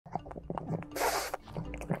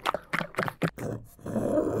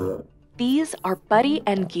These are Buddy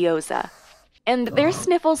and Gyoza. And their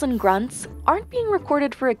sniffles and grunts aren't being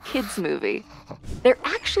recorded for a kids' movie. They're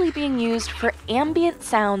actually being used for ambient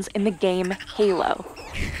sounds in the game Halo.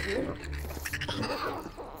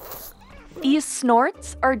 These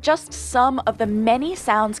snorts are just some of the many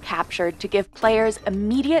sounds captured to give players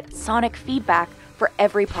immediate sonic feedback for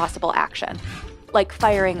every possible action, like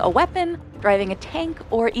firing a weapon, driving a tank,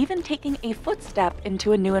 or even taking a footstep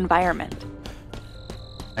into a new environment.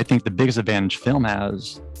 I think the biggest advantage film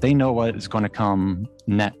has, they know what is going to come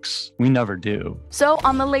next. We never do. So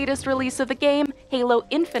on the latest release of the game, Halo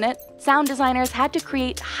Infinite, sound designers had to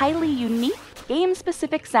create highly unique,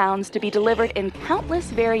 game-specific sounds to be delivered in countless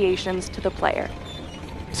variations to the player.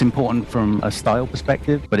 It's important from a style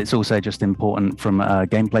perspective, but it's also just important from a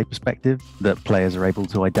gameplay perspective that players are able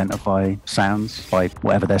to identify sounds by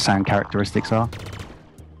whatever their sound characteristics are.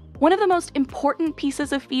 One of the most important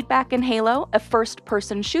pieces of feedback in Halo, a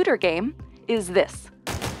first-person shooter game, is this.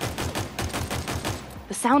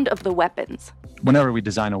 The sound of the weapons. Whenever we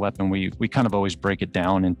design a weapon, we kind of always break it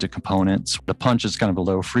down into components. The punch is kind of a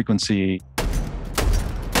low frequency.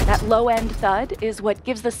 That low-end thud is what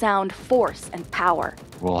gives the sound force and power.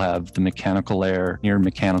 We'll have the mechanical layer. Near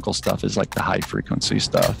mechanical stuff is like the high-frequency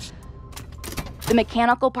stuff. The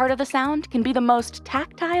mechanical part of the sound can be the most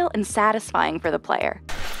tactile and satisfying for the player.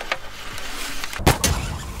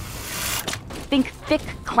 Think thick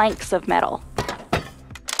clanks of metal.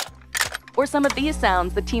 Or some of these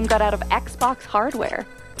sounds the team got out of Xbox hardware.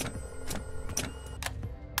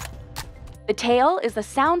 The tail is the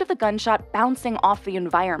sound of the gunshot bouncing off the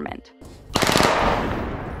environment.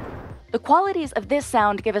 The qualities of this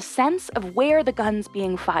sound give a sense of where the gun's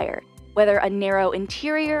being fired, whether a narrow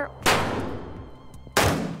interior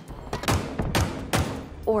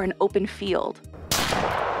or an open field.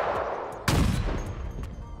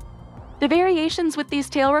 The variations with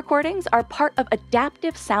these tail recordings are part of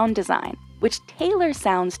adaptive sound design, which tailors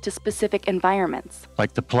sounds to specific environments.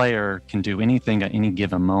 Like the player can do anything at any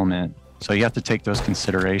given moment. So you have to take those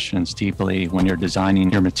considerations deeply when you're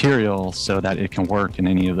designing your material so that it can work in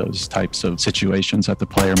any of those types of situations that the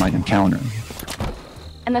player might encounter.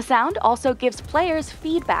 And the sound also gives players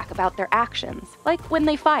feedback about their actions, like when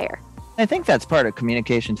they fire. I think that's part of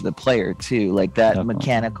communication to the player too. Like that Definitely.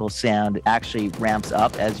 Mechanical sound actually ramps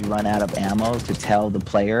up as you run out of ammo to tell the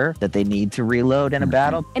player that they need to reload in a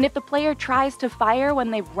battle. And if the player tries to fire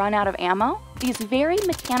when they've run out of ammo, these very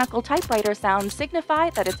mechanical typewriter sounds signify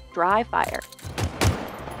that it's dry fire.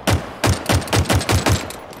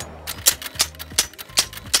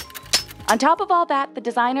 On top of all that, the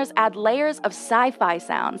designers add layers of sci-fi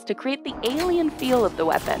sounds to create the alien feel of the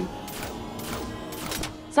weapon.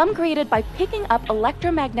 Some created by picking up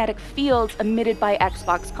electromagnetic fields emitted by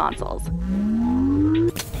Xbox consoles.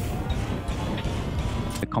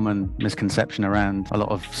 The common misconception around a lot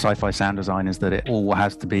of sci-fi sound design is that it all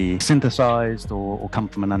has to be synthesized or come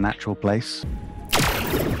from an unnatural place.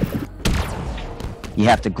 You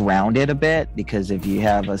have to ground it a bit because if you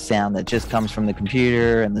have a sound that just comes from the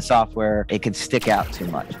computer and the software, it could stick out too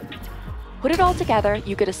much. Put it all together,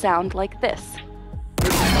 you get a sound like this.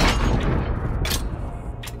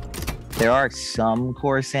 There are some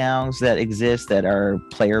core sounds that exist that our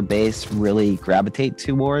player base really gravitate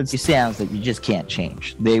towards. These sounds that you just can't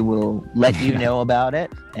change. They will let you know about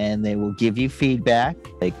it and they will give you feedback.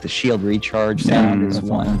 Like the shield recharge sound is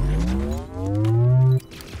one.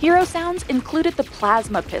 Hero sounds included the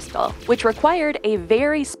plasma pistol, which required a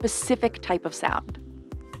very specific type of sound.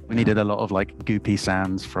 We needed a lot of like goopy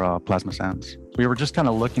sounds for our plasma sounds. We were just kind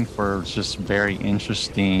of looking for just very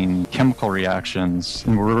interesting chemical reactions.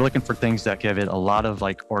 And we were looking for things that give it a lot of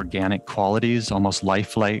like organic qualities, almost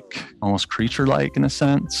lifelike, almost creature-like in a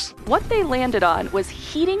sense. What they landed on was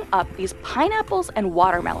heating up these pineapples and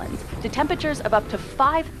watermelons to temperatures of up to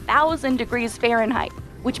 5,000 degrees Fahrenheit,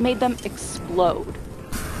 which made them explode.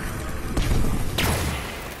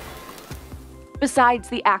 Besides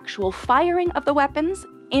the actual firing of the weapons,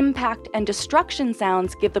 impact and destruction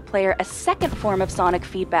sounds give the player a second form of sonic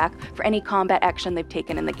feedback for any combat action they've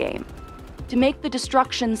taken in the game. To make the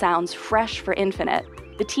destruction sounds fresh for Infinite,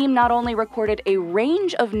 the team not only recorded a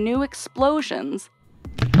range of new explosions,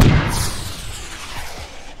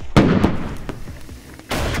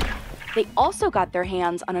 they also got their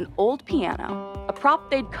hands on an old piano, a prop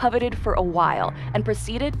they'd coveted for a while, and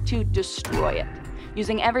proceeded to destroy it,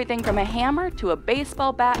 using everything from a hammer to a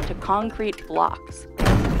baseball bat to concrete blocks.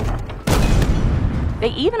 They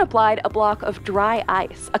even applied a block of dry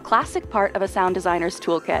ice, a classic part of a sound designer's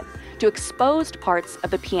toolkit, to exposed parts of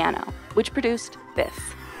the piano, which produced this.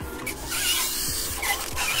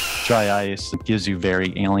 dry ice. It gives you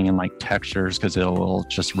very alien-like textures because it will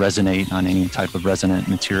just resonate on any type of resonant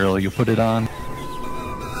material you put it on.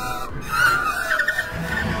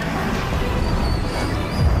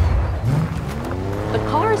 The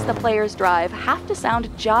cars the players drive have to sound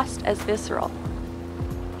just as visceral.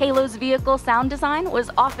 Halo's vehicle sound design was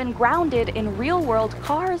often grounded in real-world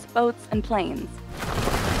cars, boats, and planes.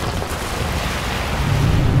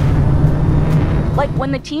 Like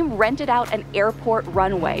when the team rented out an airport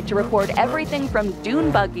runway to record everything from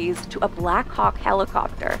dune buggies to a Black Hawk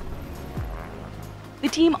helicopter. The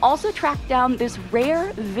team also tracked down this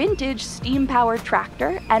rare, vintage steam-powered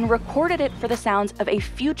tractor and recorded it for the sounds of a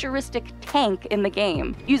futuristic tank in the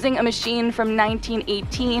game, using a machine from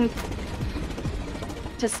 1918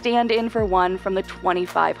 to stand in for one from the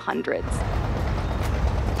 2500s.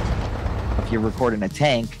 If you're recording a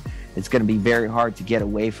tank, it's going to be very hard to get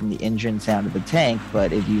away from the engine sound of the tank,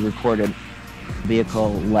 but if you record a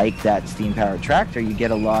vehicle like that steam-powered tractor, you get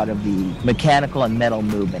a lot of the mechanical and metal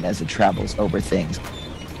movement as it travels over things.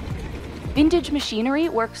 Vintage machinery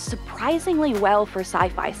works surprisingly well for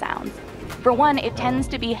sci-fi sounds. For one, it tends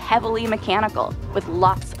to be heavily mechanical, with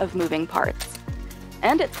lots of moving parts.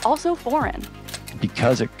 And it's also foreign.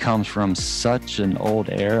 Because it comes from such an old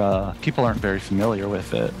era, people aren't very familiar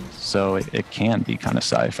with it, so it can be kind of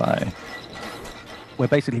sci-fi. We're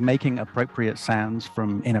basically making appropriate sounds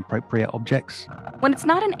from inappropriate objects. When it's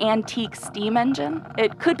not an antique steam engine,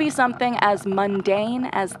 it could be something as mundane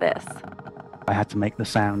as this. I had to make the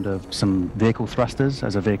sound of some vehicle thrusters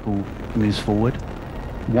as a vehicle moves forward.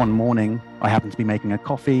 One morning, I happened to be making a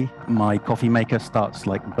coffee. My coffee maker starts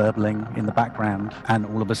like burbling in the background, and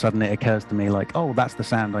all of a sudden it occurs to me like, oh, that's the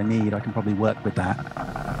sound I need. I can probably work with that.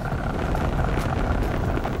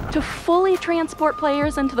 To fully transport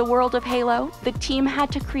players into the world of Halo, the team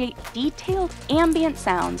had to create detailed ambient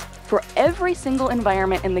sounds for every single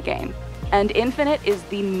environment in the game. And Infinite is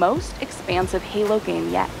the most expansive Halo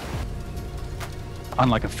game yet.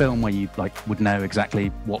 Unlike a film where you would know exactly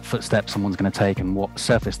what footstep someone's going to take and what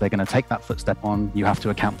surface they're going to take that footstep on, you have to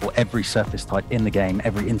account for every surface type in the game,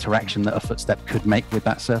 every interaction that a footstep could make with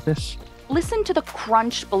that surface. Listen to the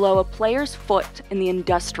crunch below a player's foot in the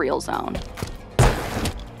industrial zone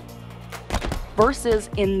versus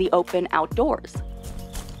in the open outdoors.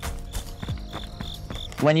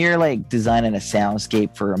 When you're like designing a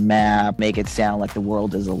soundscape for a map, make it sound like the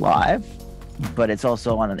world is alive, but it's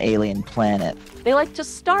also on an alien planet. They like to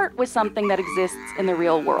start with something that exists in the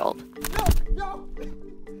real world. No.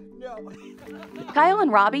 Kyle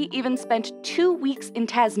and Robbie even spent 2 weeks in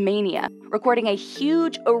Tasmania, recording a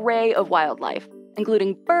huge array of wildlife,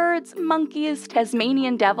 including birds, monkeys,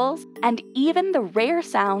 Tasmanian devils, and even the rare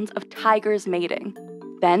sounds of tigers mating.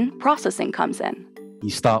 Then processing comes in. You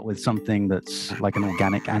start with something that's like an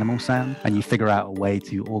organic animal sound, and you figure out a way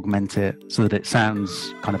to augment it so that it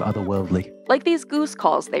sounds kind of otherworldly. Like these goose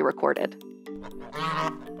calls they recorded.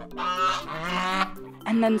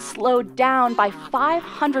 And then slowed down by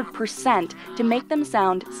 500% to make them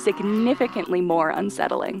sound significantly more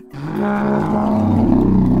unsettling.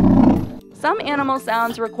 Some animal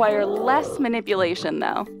sounds require less manipulation,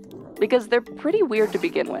 though, because they're pretty weird to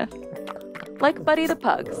begin with. Like Buddy the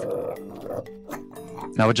Pug's.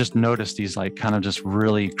 I would just notice these like kind of just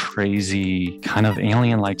really crazy, kind of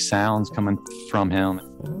alien-like sounds coming from him.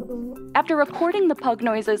 After recording the pug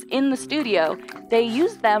noises in the studio, they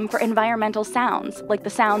used them for environmental sounds, like the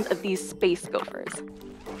sounds of these space gophers.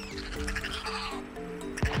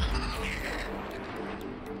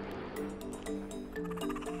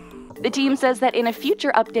 The team says that in a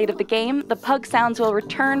future update of the game, the pug sounds will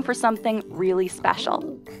return for something really special.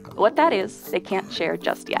 What that is, they can't share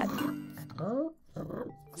just yet.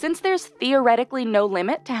 Since there's theoretically no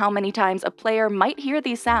limit to how many times a player might hear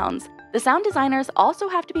these sounds, the sound designers also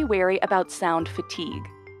have to be wary about sound fatigue.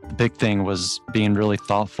 The big thing was being really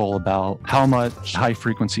thoughtful about how much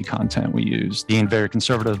high-frequency content we use, being very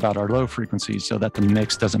conservative about our low frequencies so that the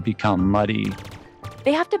mix doesn't become muddy.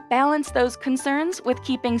 They have to balance those concerns with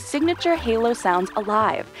keeping signature Halo sounds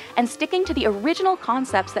alive and sticking to the original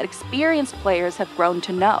concepts that experienced players have grown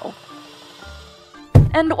to know.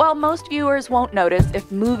 And while most viewers won't notice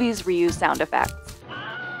if movies reuse sound effects,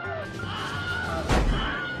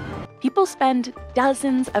 people spend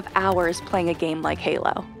dozens of hours playing a game like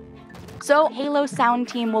Halo. So Halo's sound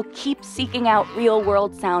team will keep seeking out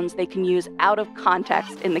real-world sounds they can use out of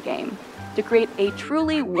context in the game to create a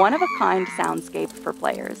truly one-of-a-kind soundscape for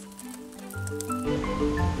players.